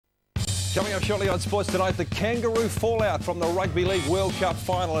Coming up shortly on Sports Tonight, the kangaroo fallout from the Rugby League World Cup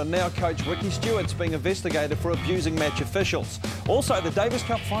final, and now coach Ricky Stuart's being investigated for abusing match officials. Also, the Davis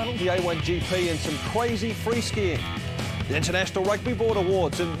Cup final, the A1GP, and some crazy free skiing. The International Rugby Board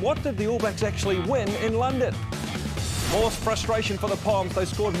Awards, and what did the All Blacks actually win in London? More frustration for the Poms. They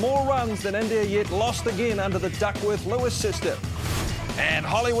scored more runs than India, yet lost again under the Duckworth-Lewis system. And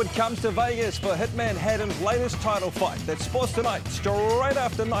Hollywood comes to Vegas for Hitman Haddon's latest title fight. That's Sports Tonight, straight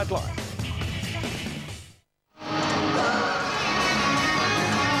after Nightline.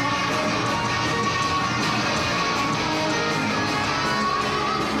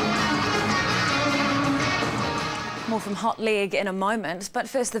 More from Hot Leg in a moment, but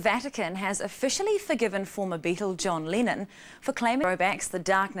first the Vatican has officially forgiven former Beatle John Lennon for claiming throwbacks The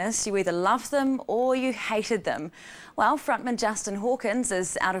Darkness. You either loved them or you hated them. Well, frontman Justin Hawkins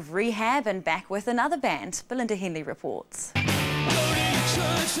is out of rehab and back with another band. Belinda Henley reports.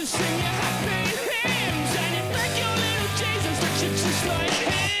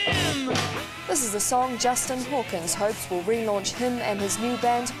 This is the song Justin Hawkins hopes will relaunch him and his new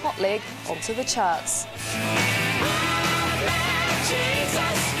band Hot Leg onto the charts.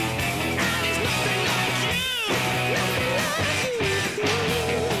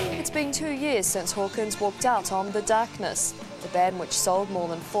 It's been 2 years since Hawkins walked out on The Darkness, the band which sold more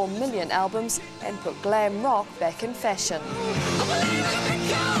than 4 million albums and put glam rock back in fashion.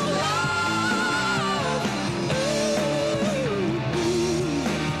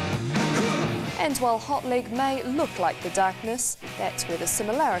 And while Hot Leg may look like The Darkness, that's where the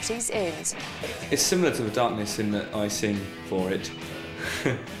similarities end. It's similar to The Darkness in that I sing for it.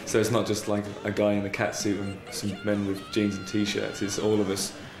 So it's not just like a guy in a catsuit and some men with jeans and t-shirts. It's all of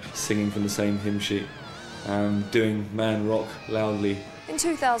us singing from the same hymn sheet, doing man rock loudly. In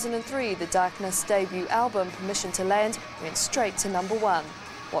 2003, The Darkness' debut album, Permission to Land, went straight to #1.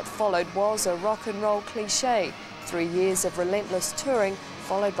 What followed was a rock and roll cliche. 3 years of relentless touring,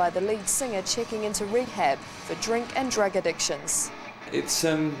 followed by the lead singer checking into rehab for drink and drug addictions. It's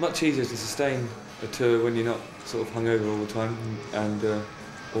much easier to sustain a tour when you're not sort of hungover all the time and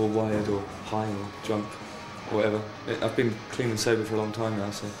or wired or high or drunk or whatever. I've been clean and sober for a long time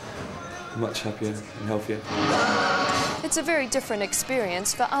now, so I'm much happier and healthier. It's a very different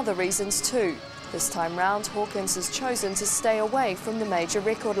experience for other reasons too. This time round, Hawkins has chosen to stay away from the major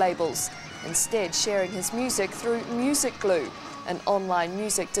record labels, instead sharing his music through Music Glue, an online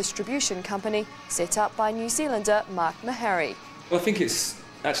music distribution company set up by New Zealander Mark Mahari. Well, I think it's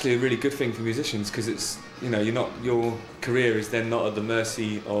actually a really good thing for musicians because it's, you know, your career is then not at the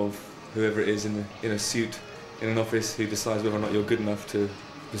mercy of whoever it is in a suit in an office who decides whether or not you're good enough to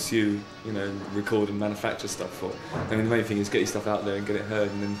pursue, you know, record and manufacture stuff for. I mean, the main thing is get your stuff out there and get it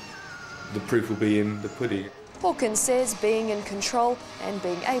heard, and then the proof will be in the pudding. Hawkins says being in control and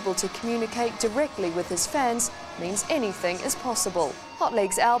being able to communicate directly with his fans means anything is possible. Hot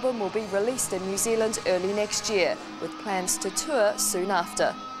Leg's album will be released in New Zealand early next year, with plans to tour soon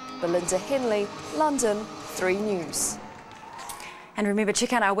after. Belinda Henley, London, 3 News. And remember,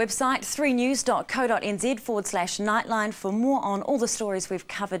 check out our website, 3news.co.nz/nightline for more on all the stories we've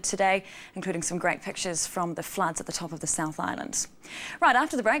covered today, including some great pictures from the floods at the top of the South Island. Right,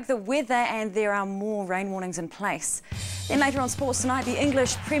 after the break, the weather, and there are more rain warnings in place. Then later on Sports Tonight, the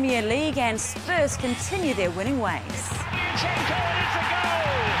English Premier League and Spurs continue their winning ways.